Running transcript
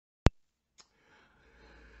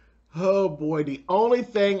Oh boy, the only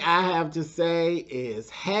thing I have to say is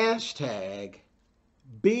hashtag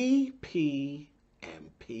BP and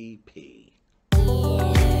PP.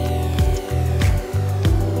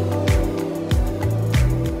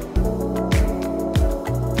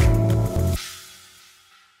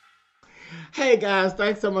 Hey guys,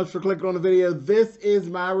 thanks so much for clicking on the video. This is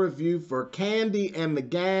my review for Kandi and the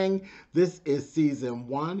Gang. This is season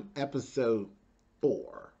 1, episode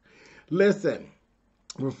 4. Listen,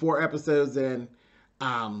 we're 4 episodes in.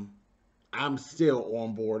 I'm still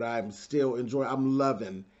on board. I'm still enjoying. I'm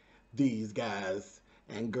loving these guys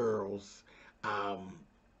and girls.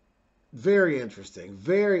 Very interesting.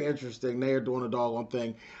 Very interesting. They are doing a doggone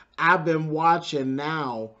thing. I've been watching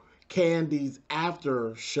now Kandi's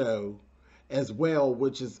after show as well,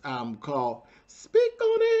 which is called Speak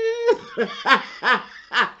on It.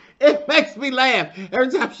 It makes me laugh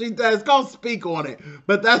every time she does. It's called Speak on It,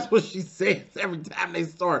 but that's what she says every time they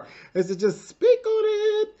start. It's just Speak on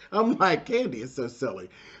It. I'm like, Kandi is so silly.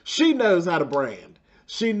 She knows how to brand.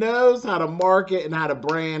 She knows how to market and how to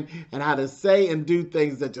brand and how to say and do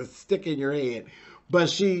things that just stick in your head. But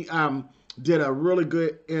she did a really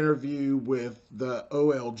good interview with the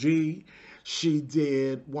OLG. She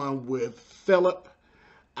did one with Philip.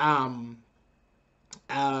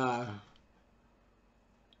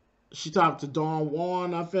 She talked to Dawn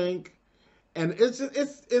Juan, I think. And it's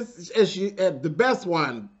the best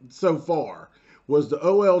one so far was the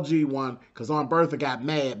OLG one, because Aunt Bertha got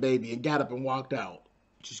mad, baby, and got up and walked out.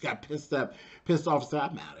 She just got pissed off, and said,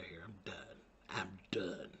 I'm out of here. I'm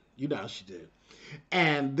done. You know how she did.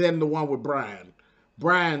 And then the one with Brian.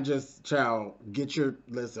 Brian just, child,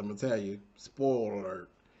 listen, I'm going to tell you, spoiler alert.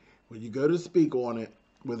 When you go to Speak on It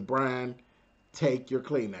with Brian, take your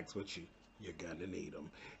Kleenex with you. You're going to need them.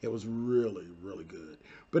 It was really, really good.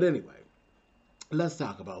 But anyway, let's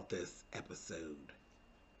talk about this episode.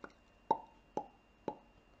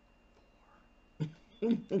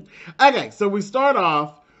 Okay, so we start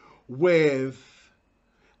off with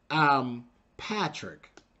Patrick.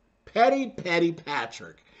 Petty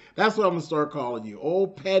Patrick. That's what I'm going to start calling you.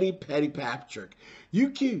 Old Petty Patrick. You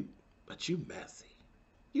cute, but you messy.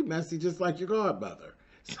 You messy just like your godmother.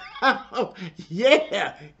 So,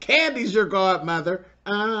 yeah, Kandi's your godmother.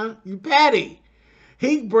 You petty.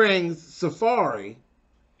 He brings Safari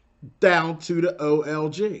down to the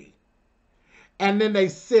OLG. And then they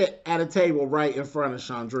sit at a table right in front of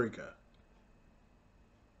Chandrika.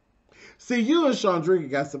 See, you and Chandrika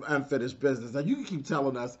got some unfinished business. Now, you can keep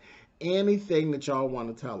telling us anything that y'all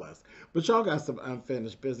want to tell us. But y'all got some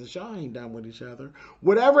unfinished business. Y'all ain't done with each other.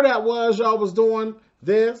 Whatever that was y'all was doing,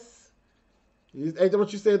 ain't that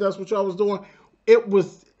what you said that's what y'all was doing? It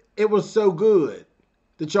was so good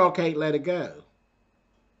that y'all can't let it go.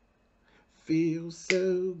 Feels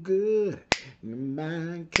so good, my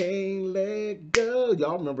mind can't let go.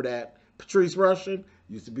 Y'all remember that? Patrice Rushen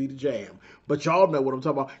used to be the jam. But y'all know what I'm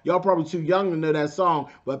talking about. Y'all probably too young to know that song.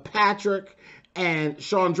 But Patrick and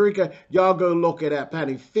Chandrika, y'all go look at that,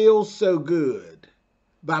 honey. Feels So Good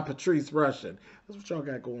by Patrice Rushen. That's what y'all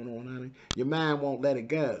got going on, honey. Your mind won't let it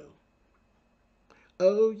go.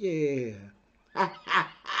 Oh, yeah.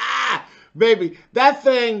 Baby, that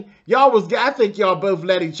thing, I think y'all both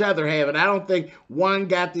let each other have it. I don't think one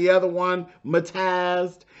got the other one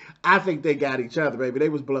matized. I think they got each other, baby. They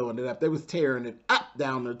was blowing it up. They was tearing it up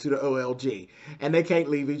down there to the OLG. And they can't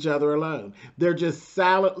leave each other alone. They're just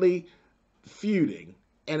silently feuding.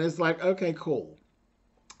 And it's like, okay, cool.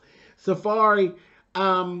 Safari,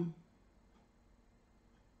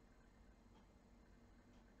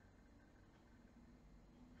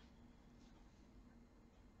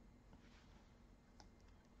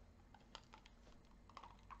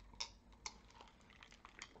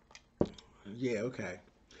 yeah, okay.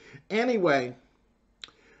 Anyway,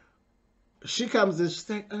 she comes in, she's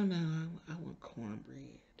like, oh no, I want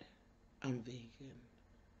cornbread. I'm vegan.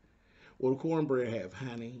 Well, the cornbread have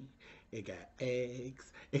honey, it got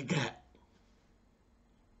eggs, it got,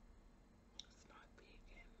 it's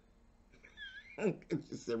not vegan.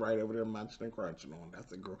 She sit right over there munching and crunching on. I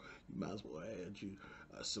said, girl, you might as well add you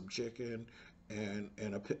some chicken and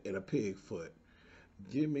a pig foot.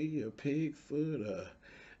 Give me a pig foot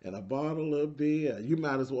and a bottle of beer. You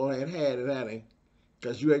might as well have had it, honey.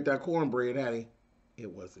 Because you ate that cornbread, honey.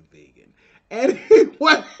 It wasn't vegan.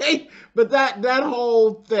 Anyway, but that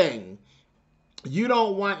whole thing, you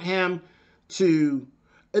don't want him to,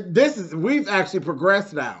 we've actually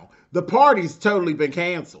progressed now. The party's totally been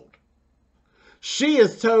canceled. She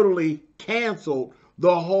has totally canceled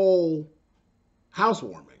the whole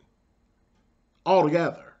housewarming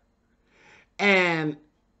altogether. And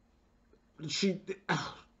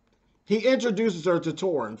He introduces her to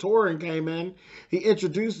Torin. Torin came in. He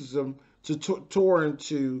introduces him to Torin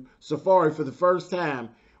to Safari for the first time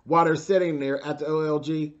while they're sitting there at the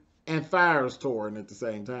OLG, and fires Torin at the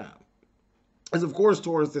same time. As of course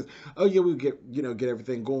Torin says, "Oh yeah, we get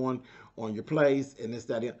everything going on your place and this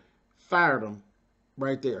that." Fired him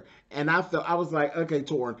right there. And I was like, okay,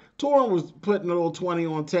 Torin. Torin was putting a little 20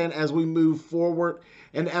 on 10 as we move forward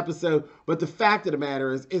in the episode. But the fact of the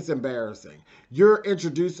matter is, it's embarrassing. You're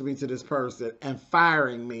introducing me to this person and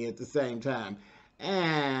firing me at the same time.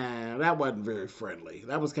 And that wasn't very friendly.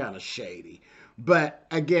 That was kind of shady. But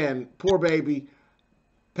again, poor baby,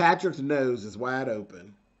 Patrick's nose is wide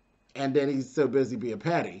open. And then he's so busy being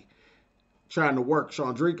petty, trying to work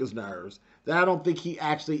Chandrika's nerves, that I don't think he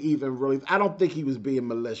actually I don't think he was being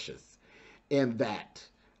malicious in that.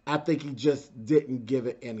 I think he just didn't give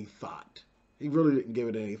it any thought. He really didn't give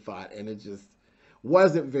it any thought, and it just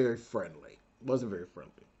wasn't very friendly.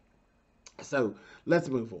 So let's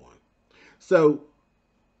move on. So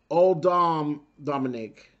old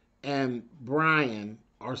Dominic and Brian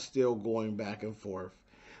are still going back and forth.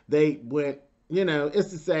 They went,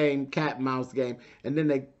 it's the same cat and mouse game, and then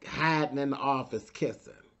they hiding in the office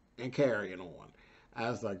kissing and carrying on. I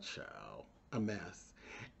was like, child, a mess.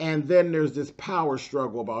 And then there's this power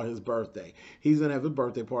struggle about his birthday. He's going to have a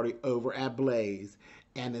birthday party over at Blaze,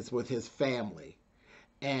 and it's with his family.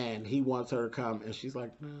 And he wants her to come, and she's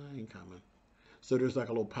like, no, I ain't coming. So there's like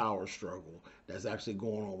a little power struggle that's actually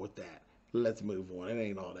going on with that. Let's move on. It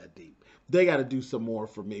ain't all that deep. They got to do some more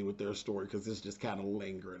for me with their story, because it's just kind of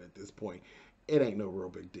lingering at this point. It ain't no real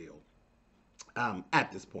big deal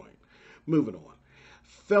at this point. Moving on.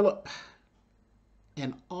 Philip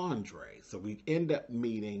and Andre. So we end up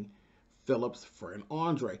meeting Philip's friend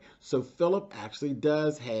Andre. So Philip actually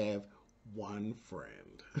does have one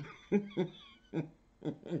friend.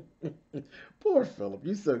 Poor Philip.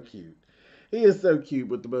 You're so cute. He is so cute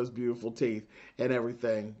with the most beautiful teeth and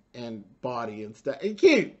everything and body and stuff. He's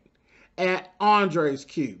cute. And Andre's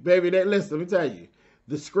cute. Baby, listen, let me tell you.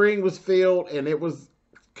 The screen was filled and it was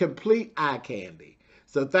complete eye candy.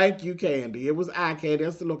 So thank you, Kandi. It was eye candy.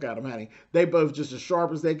 Let's look at them, honey. They both just as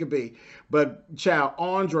sharp as they could be. But child,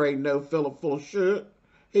 Andre know Philip full of shit.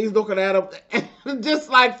 He's looking at him just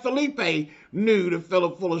like Felipe knew that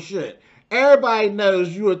Philip full of shit. Everybody knows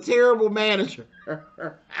you a terrible manager.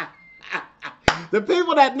 The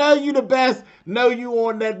people that know you the best know you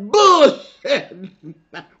on that bullshit.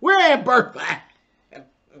 Where Aunt Bertha?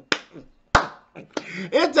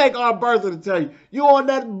 It take our Bertha to tell you on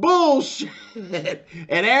that bullshit,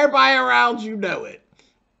 and everybody around you know it.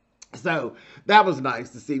 So that was nice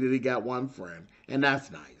to see that he got one friend, and that's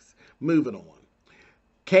nice. Moving on.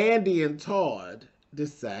 Kandi and Todd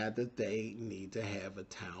decide that they need to have a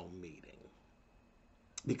town meeting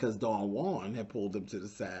because Don Juan had pulled them to the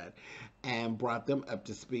side and brought them up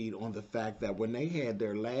to speed on the fact that when they had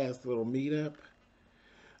their last little meetup,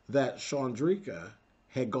 that Chandrika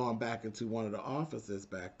had gone back into one of the offices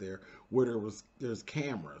back there where there's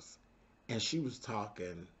cameras, and she was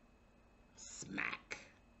talking smack,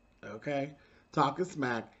 okay? Talking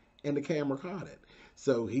smack, and the camera caught it.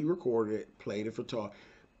 So he recorded it, played it for Todd.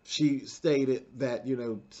 She stated that,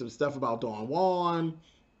 some stuff about Don Juan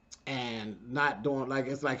and not doing,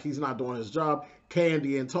 it's like he's not doing his job.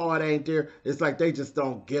 Kandi and Todd ain't there. It's like they just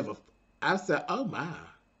don't give a... I said, oh my.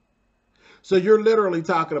 So you're literally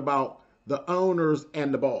talking about the owners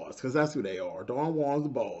and the boss, because that's who they are. Don Juan's the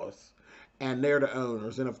boss, and they're the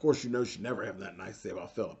owners. And of course, she never have that nice to say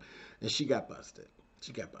about Philip. And she got busted.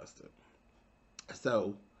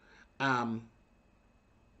 So,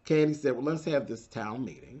 Kandi said, well, let's have this town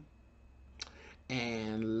meeting,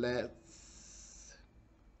 and let's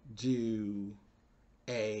do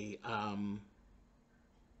a,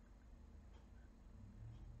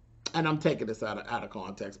 and I'm taking this out of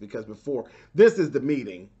context because before, this is the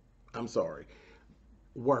meeting. I'm sorry.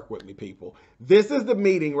 Work with me, people. This is the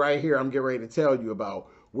meeting right here I'm getting ready to tell you about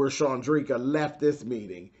where Chandrika left this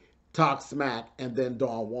meeting, talked smack, and then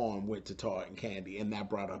Don Juan went to Todd and Kandi, and that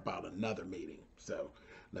brought about another meeting. So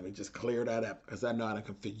let me just clear that up because I know I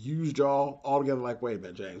confused y'all all together like, wait a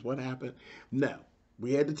minute, James, what happened? No.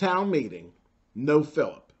 We had the town meeting. No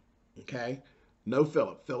Philip. Okay? No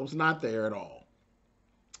Philip. Philip's not there at all.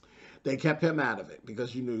 They kept him out of it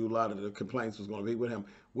because you knew a lot of the complaints was going to be with him,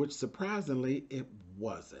 which surprisingly, it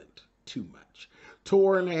wasn't too much.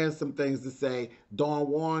 Torin has some things to say. Don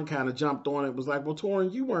Juan kind of jumped on it. Was like, well,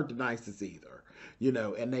 Torin, you weren't the nicest either.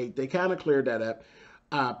 And they kind of cleared that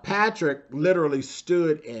up. Patrick literally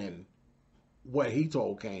stood in what he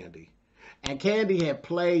told Kandi. And Kandi had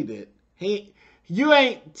played it. He You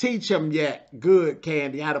ain't teach him yet, good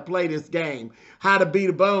Kandi, how to play this game, how to be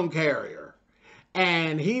the bone carrier.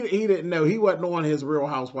 And he didn't know. He wasn't on his Real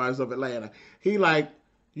Housewives of Atlanta. He like,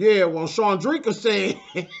 yeah, well, Chandrika said,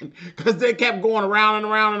 because they kept going around and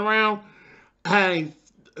around and around. And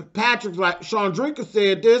Patrick's like, Chandrika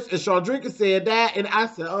said this and Chandrika said that. And I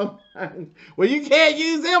said, oh, well, you can't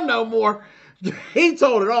use him no more. He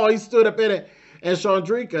told it all. He stood up in it. And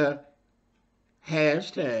Chandrika,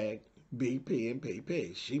 hashtag BP and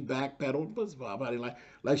PP. She backpedaled pussy body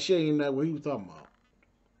like she ain't know what he was talking about.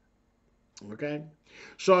 Okay?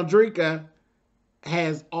 Chandrika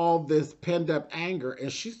has all this pent up anger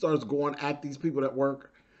and she starts going at these people that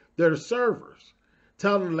work. They're the servers.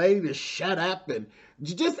 Telling the lady to shut up and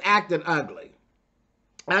just acting ugly.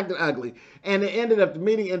 Acting ugly. And the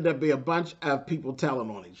meeting ended up being a bunch of people telling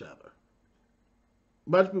on each other. A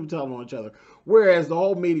bunch of people telling on each other. Whereas the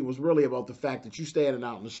whole meeting was really about the fact that you standing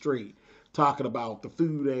out in the street talking about the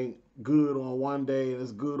food ain't good on one day and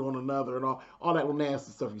it's good on another and all that little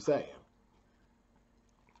nasty stuff you're saying.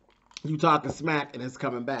 You talking smack and it's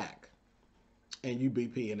coming back. And you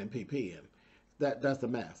BPing and PPing. That's a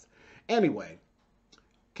mess. Anyway,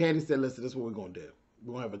 Kandi said, listen, this is what we're going to do.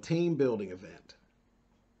 We're going to have a team building event.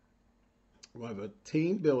 We're going to have a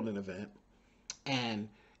team building event. And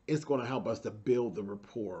it's going to help us to build the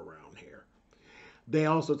rapport around here. They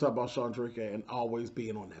also talk about Chandrika and always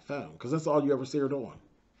being on that phone. Because that's all you ever see her doing.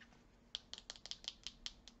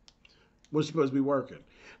 What's she supposed to be working?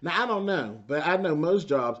 Now, I don't know. But I know most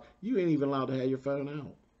jobs, you ain't even allowed to have your phone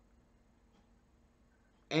out.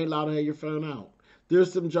 Ain't allowed to have your phone out.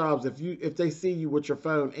 There's some jobs, if they see you with your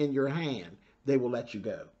phone in your hand, they will let you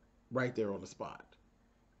go. Right there on the spot.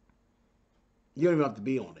 You don't even have to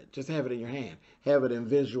be on it. Just have it in your hand. Have it in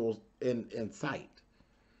visuals, in sight.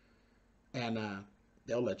 And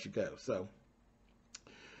they'll let you go. So,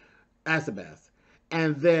 that's the best.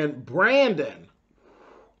 And then Brandon.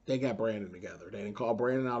 They got Brandon together. They didn't call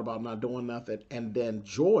Brandon out about not doing nothing. And then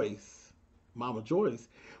Joyce, Mama Joyce,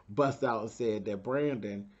 bust out and said that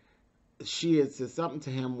Brandon, she had said something to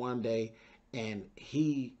him one day, and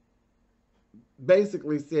he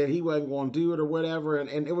basically said he wasn't going to do it or whatever.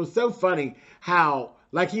 And it was so funny how,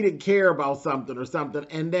 like, he didn't care about something or something.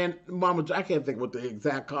 And then I can't think what the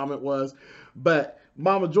exact comment was, but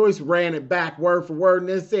Mama Joyce ran it back word for word and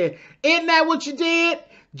then said, isn't that what you did?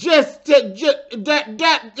 Isn't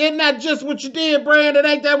that just what you did, Brandon?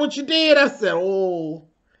 Ain't that what you did? I said, oh,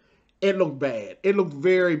 it looked bad. It looked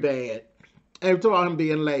very bad. And we talking about him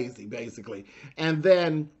being lazy, basically. And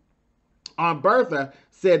then Bertha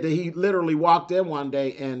said that he literally walked in one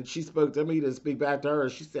day and she spoke to me to speak back to her.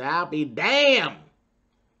 She said, I'll be damned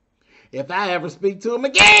if I ever speak to him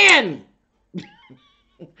again.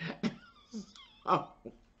 Oh.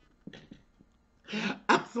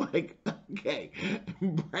 I was like, okay.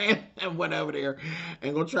 Brandon went over there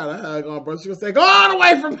and gonna try to hug on Bertha. She gonna say, go on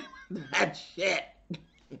away from that shit.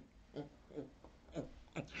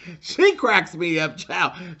 She cracks me up,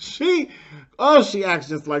 child. She acts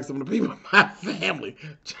just like some of the people in my family.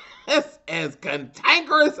 Just as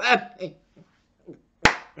cantankerous as me.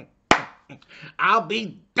 I'll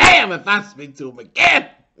be damned if I speak to him again.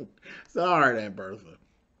 Sorry, Aunt Bertha.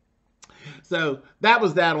 So that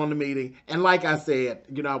was that on the meeting. And like I said,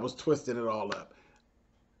 I was twisting it all up.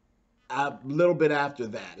 A little bit after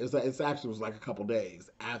that, it actually was like a couple days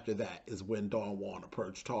after that is when Dawn Juan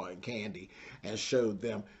approached Toy and Kandi and showed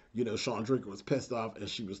them, Chandrika was pissed off and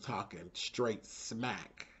she was talking straight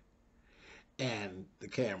smack. And the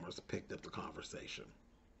cameras picked up the conversation.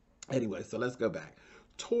 Anyway, so let's go back.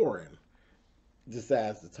 Torrin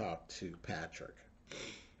decides to talk to Patrick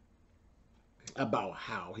about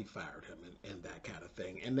how he fired him and that kind of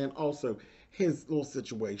thing. And then also his little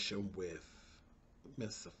situation with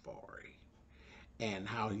Miss Safari and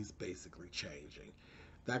how he's basically changing.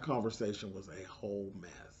 That conversation was a whole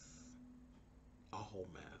mess. A whole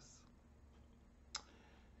mess.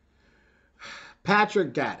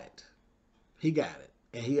 Patrick got it. He got it.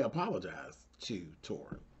 And he apologized to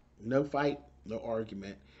Torrin. No fight, no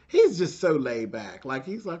argument. He's just so laid back. Like,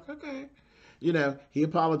 he's like, okay. He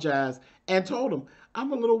apologized and told him,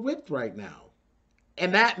 I'm a little whipped right now.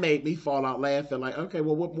 And that made me fall out laughing like, okay,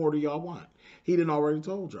 well, what more do y'all want? He didn't already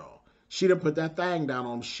told y'all. She didn't put that thing down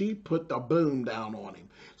on him. She put the boom down on him.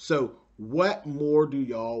 So what more do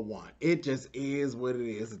y'all want? It just is what it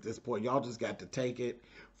is at this point. Y'all just got to take it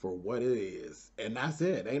for what it is. And that's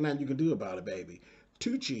it. Ain't nothing you can do about it, baby.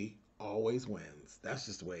 Tucci always wins. That's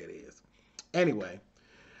just the way it is. Anyway,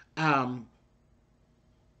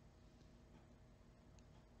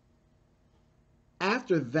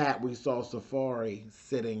 after that, we saw Safari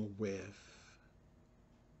sitting with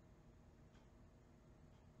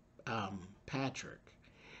Patrick.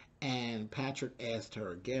 And Patrick asked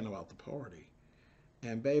her again about the party.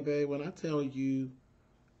 And baby, when I tell you,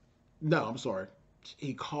 no, I'm sorry,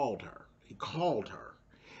 he called her. He called her.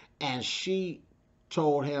 And she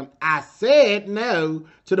told him, I said no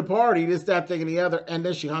to the party, this, that, thing, and the other. And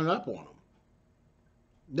then she hung up on him.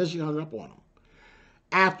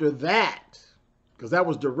 After that, because that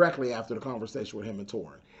was directly after the conversation with him and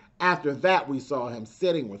Torrin. After that, we saw him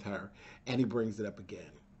sitting with her, and he brings it up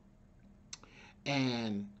again.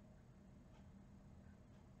 And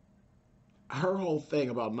her whole thing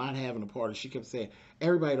about not having a party, she kept saying,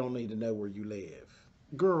 everybody don't need to know where you live.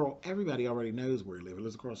 Girl, everybody already knows where you live. It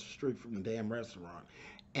lives across the street from the damn restaurant.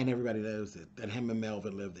 And everybody knows it, that him and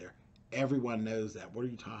Melvin live there. Everyone knows that. What are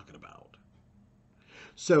you talking about?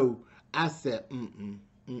 So I said,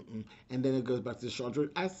 And then it goes back to Chandra.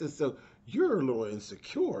 I said, so you're a little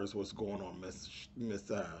insecure is what's going on, Miss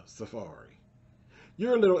Safari.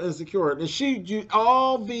 You're a little insecure. And she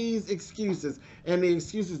all these excuses, and the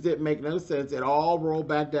excuses didn't make no sense. It all rolled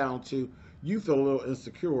back down to you feel a little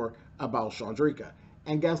insecure about Chandrika.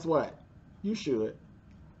 And guess what? You should.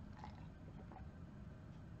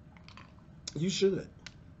 You should.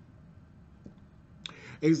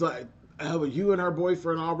 He's like, oh, but you and her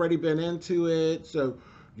boyfriend already been into it, so,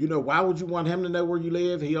 you know, why would you want him to know where you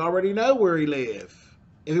live? He already know where he live.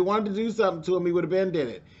 If he wanted to do something to him, he would have been did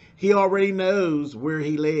it. He already knows where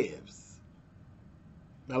he lives.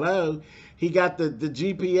 Hello? He got the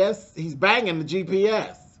GPS. He's banging the GPS.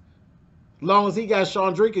 As long as he got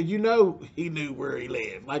Chandrika, you know he knew where he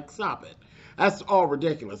lived. Like, stop it. That's all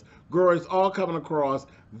ridiculous. Girl, it's all coming across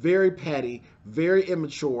very petty, very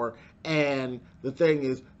immature, and the thing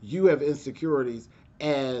is, you have insecurities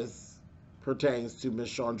as pertains to Miss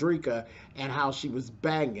Chandrika and how she was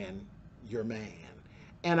banging your man.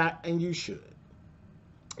 And you should.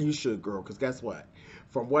 You should, girl, because guess what?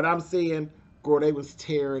 From what I'm seeing, girl, they was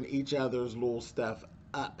tearing each other's little stuff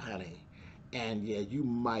up, honey. And yeah, you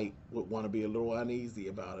might want to be a little uneasy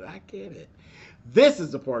about it. I get it. This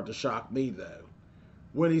is the part that shocked me, though.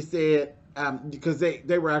 When he said, because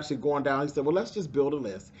they were actually going down, he said, well, let's just build a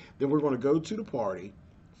list. Then we're going to go to the party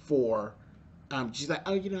for, she's like,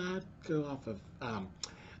 oh, you know, I'd go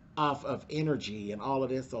off of energy and all of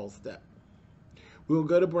this old stuff. We'll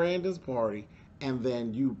go to Brandon's party, and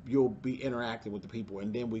then you'll be interacting with the people,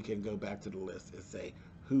 and then we can go back to the list and say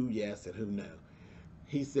who yes and who no.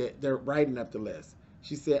 He said, they're writing up the list.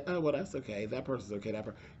 She said, oh, well, that's okay. That person's okay. That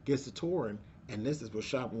person gets to Torrin, and this is what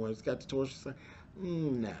shopping when it's got to Torrin. She said,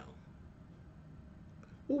 no.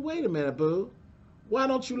 Well, wait a minute, boo. Why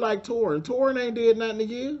don't you like Torrin? Torrin ain't did nothing to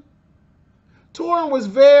you. Torrin was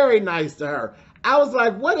very nice to her. I was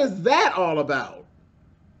like, what is that all about?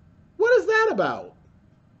 What is that about?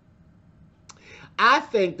 I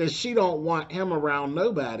think that she don't want him around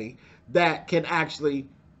nobody that can actually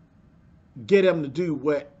get him to do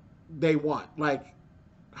what they want, like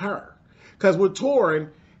her. Because with Torrin,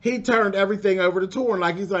 he turned everything over to Torrin.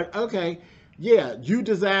 Like, he's like, okay, yeah, you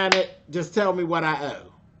design it, just tell me what I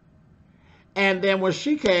owe. And then when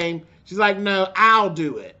she came, she's like, no, I'll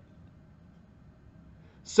do it.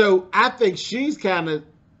 So I think she's kind of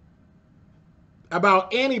about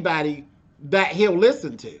anybody that he'll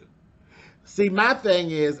listen to. See, my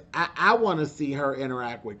thing is, I want to see her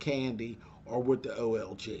interact with Kandi or with the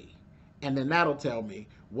OLG. And then that'll tell me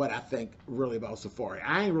what I think really about Safari.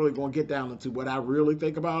 I ain't really going to get down into what I really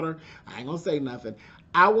think about her. I ain't going to say nothing.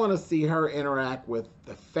 I want to see her interact with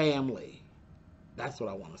the family. That's what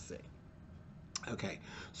I want to see. Okay,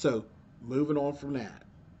 so moving on from that.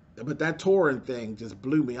 But that Torrin thing just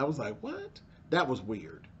blew me. I was like, what? That was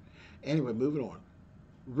weird. Anyway, moving on.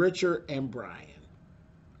 Richard and Brian.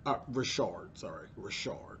 Shardo.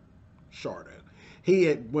 He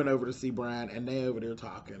had went over to see Brian, and they over there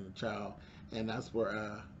talking, child. And that's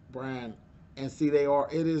where Brian, and see,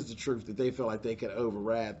 it is the truth that they feel like they can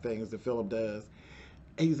override things that Philip does.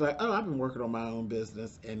 And he's like, oh, I've been working on my own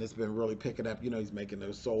business, and it's been really picking up. You know, he's making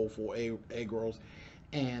those soulful egg rolls.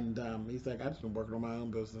 And he's like, I've just been working on my own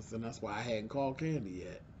business, and that's why I hadn't called Kandi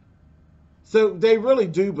yet. So they really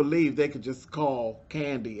do believe they could just call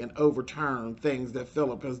Kandi and overturn things that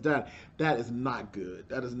Philip has done. That is not good.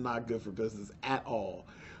 That is not good for business at all.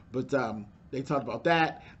 But they talked about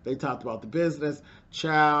that. They talked about the business.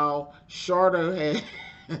 Chow, Shardo had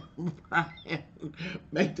Brian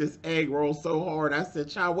make this egg roll so hard. I said,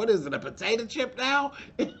 Chow, what is it, a potato chip now?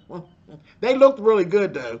 They looked really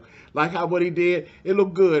good, though. Like what he did, it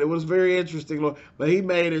looked good. It was very interesting. But he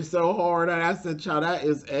made it so hard. And I said, Chow, that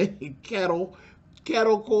is a kettle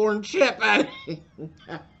corn chip. It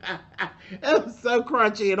was so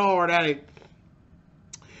crunchy and hard.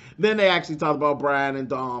 Then they actually talked about Brian and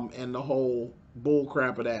Dom and the whole bull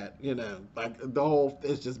crap of that. Like the whole,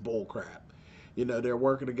 it's just bull crap. They're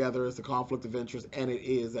working together. It's a conflict of interest, and it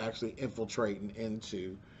is actually infiltrating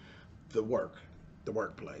into the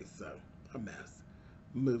workplace. So a mess.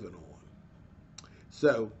 Moving on.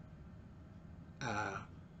 So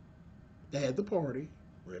they had the party.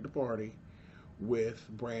 We're at the party with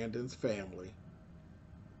Brandon's family.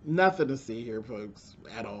 Nothing to see here, folks,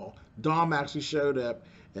 at all. Dom actually showed up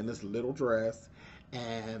in this little dress,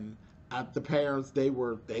 and the parents, they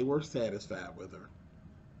were satisfied with her.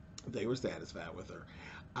 They were satisfied with her.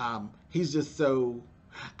 He's just so,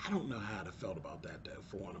 I don't know how I felt about that though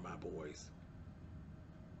for one of my boys,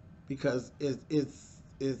 because it's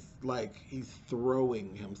like he's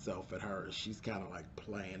throwing himself at her. She's kind of like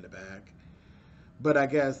playing the back. But I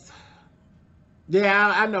guess,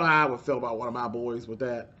 yeah, I know how I would feel about one of my boys with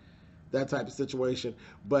that type of situation.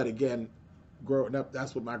 But again, growing up,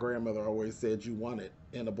 that's what my grandmother always said you wanted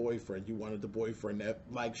in a boyfriend. You wanted the boyfriend that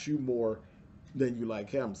likes you more than you like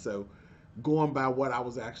him. So going by what I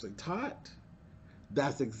was actually taught,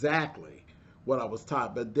 that's exactly what I was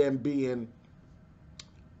taught. But then being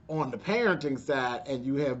on the parenting side and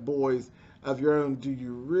you have boys of your own, do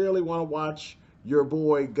you really want to watch your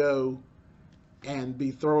boy go and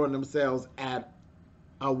be throwing themselves at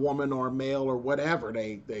a woman or a male or whatever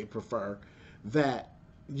they prefer, that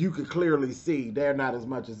you could clearly see they're not as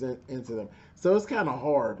much as into them? So it's kind of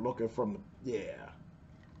hard looking from a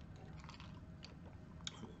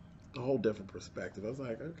whole different perspective. I was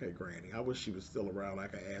like, okay, Granny, I wish she was still around. I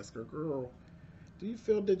could ask her, girl,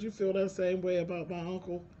 did you feel that same way about my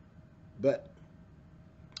uncle? But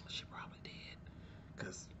she probably did,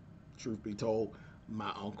 because truth be told,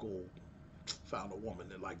 my uncle found a woman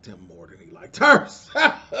that liked him more than he liked hers.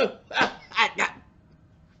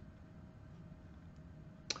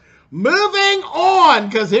 Moving on,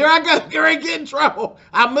 because here I get in trouble.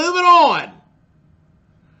 I'm moving on.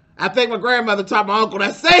 I think my grandmother taught my uncle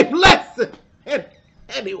that same lesson.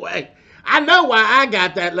 Anyway, I know why I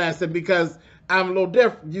got that lesson, because I'm a little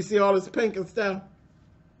different. You see all this pink and stuff?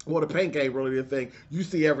 Well, the pink ain't really the thing. You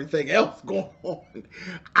see everything else going on.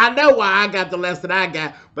 I know why I got the lesson I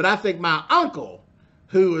got, but I think my uncle,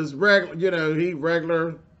 who is regular, he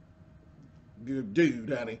regular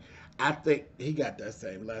dude, honey, I think he got that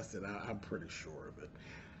same lesson. I'm pretty sure of it.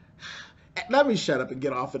 Let me shut up and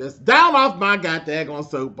get off of this. Down off my goddamn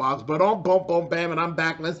soapbox, but on boom, bam, and I'm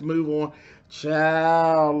back. Let's move on.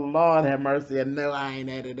 Child, Lord have mercy. I know I ain't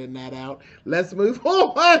editing that out. Let's move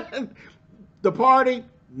on. The party,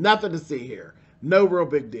 nothing to see here. No real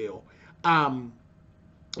big deal.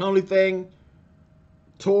 Only thing,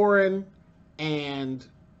 Torin and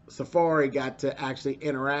Safari got to actually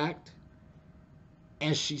interact,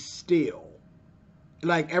 and she still,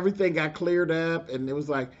 like, everything got cleared up, and it was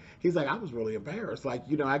like, he's like, I was really embarrassed. Like,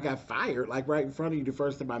 I got fired, like, right in front of you the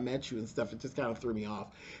first time I met you and stuff. It just kind of threw me off.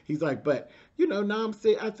 He's like, but, now I'm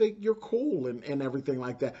saying, I think you're cool and everything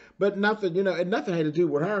like that. But nothing, and nothing had to do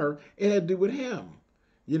with her. It had to do with him,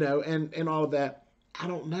 and all of that. I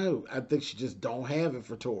don't know. I think she just don't have it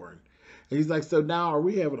for Torin. And he's like, so now are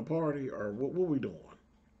we having a party, or what are we doing?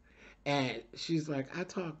 And she's like, I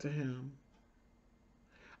talked to him.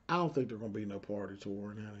 I don't think there's going to be no party,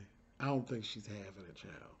 Torin, honey. I don't think she's having a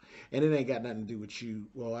child. And it ain't got nothing to do with you.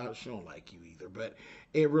 Well, she don't like you either. But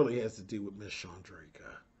it really has to do with Miss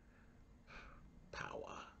Chandrika. Power.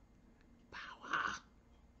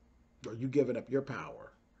 Or you giving up your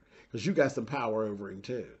power. Because you got some power over him,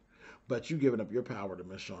 too. But you giving up your power to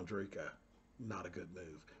Miss Chandrika. Not a good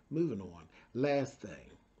move. Moving on. Last thing.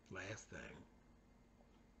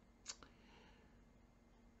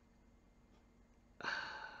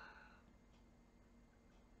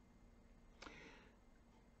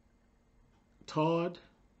 Todd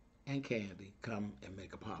and Kandi come and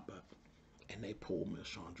make a pop-up, and they pull Miss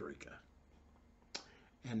Chandrika,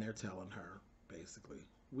 and they're telling her, basically,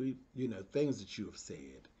 things that you have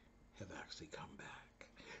said have actually come back.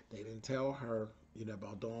 They didn't tell her,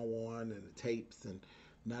 about Dawn Juan and the tapes and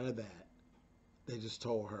none of that. They just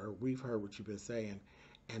told her, we've heard what you've been saying,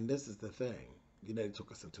 and this is the thing. They took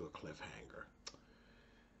us into a cliffhanger.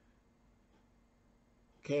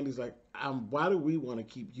 Candy's like, why do we want to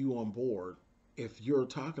keep you on board if you're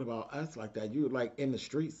talking about us like that? You're like in the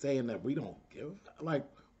street saying that we don't give. Like,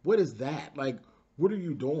 what is that? Like, what are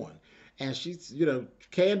you doing? And she's,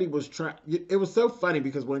 Kandi was trying. It was so funny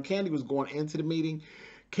because when Kandi was going into the meeting,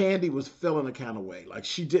 Kandi was feeling a kind of way. Like,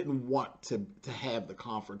 she didn't want to have the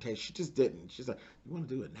confrontation. She just didn't. She's like, you want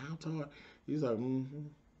to do it now, Todd? He's like, mm-hmm.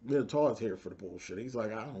 Todd's here for the bullshit. He's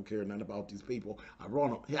like, I don't care nothing about these people.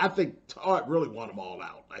 I think Todd really want them all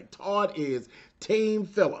out. Like, Todd is Team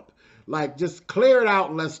Phillip. Like, just clear it out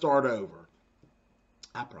and let's start over.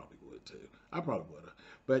 I probably would too. I probably would have.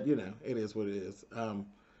 But, it is what it is.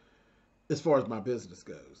 As far as my business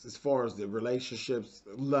goes, as far as the relationships,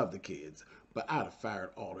 love the kids. But I'd have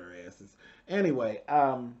fired all their asses. Anyway,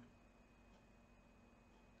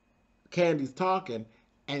 Kandi's talking,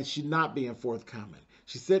 and she's not being forthcoming.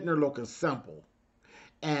 She's sitting there looking simple,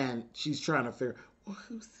 and she's trying to figure, well,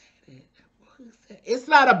 who said it? Well, who said it? It's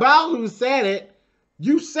not about who said it.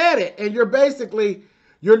 You said it, and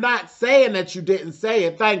you're not saying that you didn't say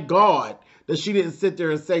it. Thank God that she didn't sit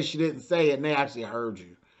there and say she didn't say it, and they actually heard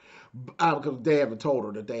you. Because they haven't told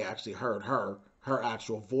her that they actually heard her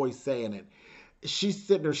actual voice saying it. She's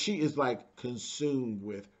sitting there, she is like consumed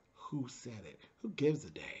with who said it. Who gives a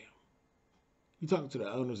damn? You're talking to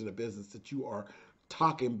the owners of the business that you are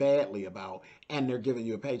talking badly about, and they're giving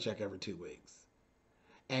you a paycheck every 2 weeks.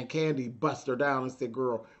 And Kandi bust her down and said,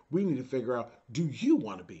 girl, we need to figure out, do you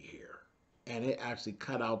want to be here? And it actually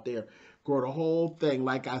cut out there. Girl, the whole thing,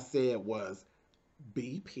 like I said, was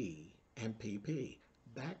BP and PP.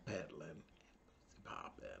 Backpedaling and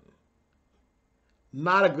popping.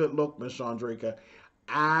 Not a good look, Miss Chandrika.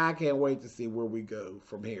 I can't wait to see where we go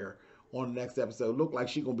from here on the next episode. Look like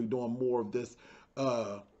she's going to be doing more of this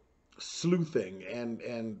sleuthing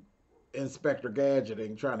and Inspector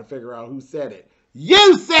Gadgeting, trying to figure out who said it.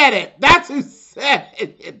 You said it! That's who said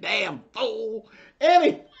it, you damn fool!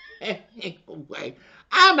 Anyway,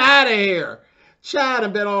 I'm out of here. Child,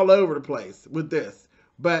 I've been all over the place with this.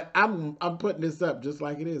 But I'm putting this up just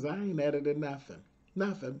like it is. I ain't edited nothing.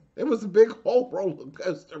 Nothing. It was a big whole roller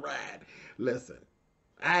coaster ride. Listen,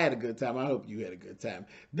 I had a good time. I hope you had a good time.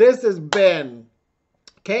 This has been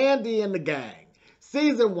Kandi and the Gang.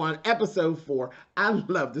 Season 1, Episode 4. I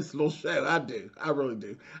love this little show. I do. I really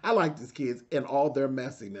do. I like these kids in all their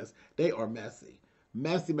messiness. They are messy.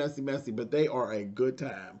 Messy, messy, messy, but they are a good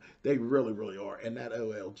time. They really, really are. And that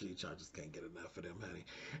OLG, I just can't get enough of them, honey.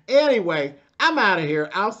 Anyway, I'm out of here.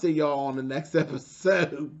 I'll see y'all on the next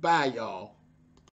episode. Bye, y'all.